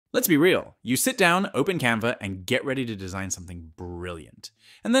Let's be real. You sit down, open Canva, and get ready to design something brilliant.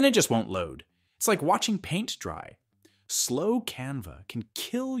 And then it just won't load. It's like watching paint dry. Slow Canva can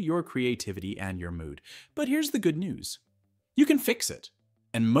kill your creativity and your mood. But here's the good news. You can fix it.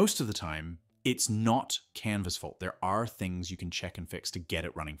 And most of the time, it's not Canva's fault. There are things you can check and fix to get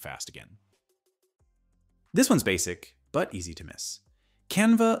it running fast again. This one's basic, but easy to miss.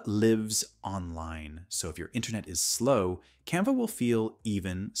 Canva lives online, so if your internet is slow, Canva will feel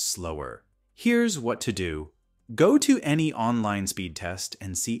even slower. Here's what to do. Go to any online speed test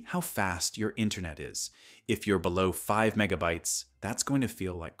and see how fast your internet is. If you're below 5 megabytes, that's going to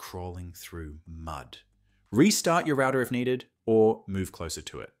feel like crawling through mud. Restart your router if needed, or move closer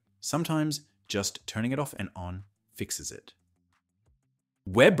to it. Sometimes just turning it off and on fixes it.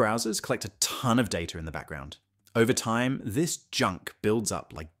 Web browsers collect a ton of data in the background. Over time, this junk builds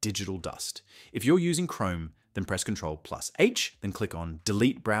up like digital dust. If you're using Chrome, then press Ctrl+H, then click on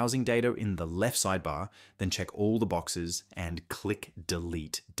Delete Browsing Data in the left sidebar, then check all the boxes and click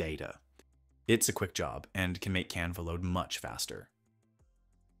Delete Data. It's a quick job and can make Canva load much faster.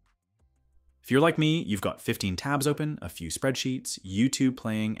 If you're like me, you've got 15 tabs open, a few spreadsheets, YouTube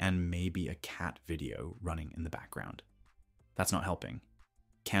playing, and maybe a cat video running in the background. That's not helping.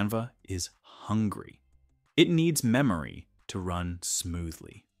 Canva is hungry. It needs memory to run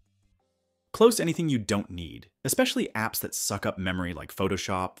smoothly. Close anything you don't need, especially apps that suck up memory like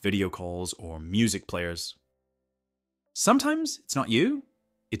Photoshop, video calls, or music players. Sometimes it's not you,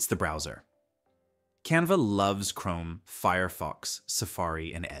 it's the browser. Canva loves Chrome, Firefox,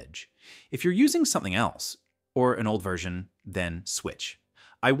 Safari, and Edge. If you're using something else, or an old version, then switch.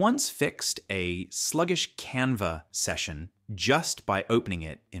 I once fixed a sluggish Canva session just by opening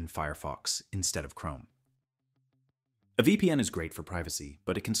it in Firefox instead of Chrome. A VPN is great for privacy,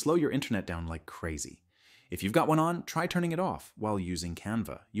 but it can slow your internet down like crazy. If you've got one on, try turning it off while using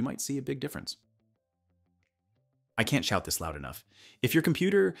Canva. You might see a big difference. I can't shout this loud enough. If your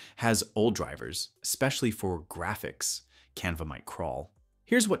computer has old drivers, especially for graphics, Canva might crawl.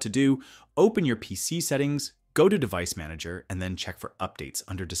 Here's what to do. Open your PC settings, go to Device Manager, and then check for updates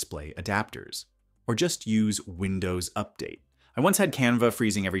under Display Adapters. Or just use Windows Update. I once had Canva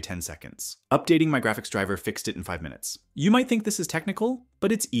freezing every 10 seconds. Updating my graphics driver fixed it in 5 minutes. You might think this is technical,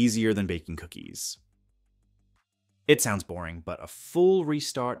 but it's easier than baking cookies. It sounds boring, but a full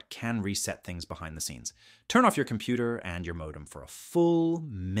restart can reset things behind the scenes. Turn off your computer and your modem for a full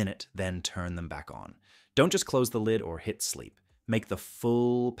minute, then turn them back on. Don't just close the lid or hit sleep. Make the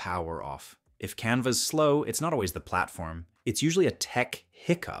full power off. If Canva's slow, it's not always the platform. It's usually a tech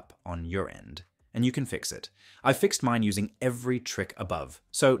hiccup on your end, and you can fix it. I've fixed mine using every trick above.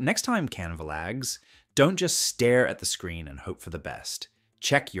 So next time Canva lags, don't just stare at the screen and hope for the best.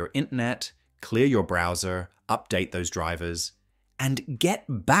 Check your internet, clear your browser, update those drivers, and get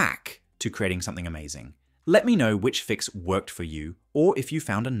back to creating something amazing. Let me know which fix worked for you, or if you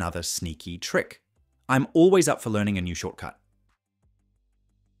found another sneaky trick. I'm always up for learning a new shortcut.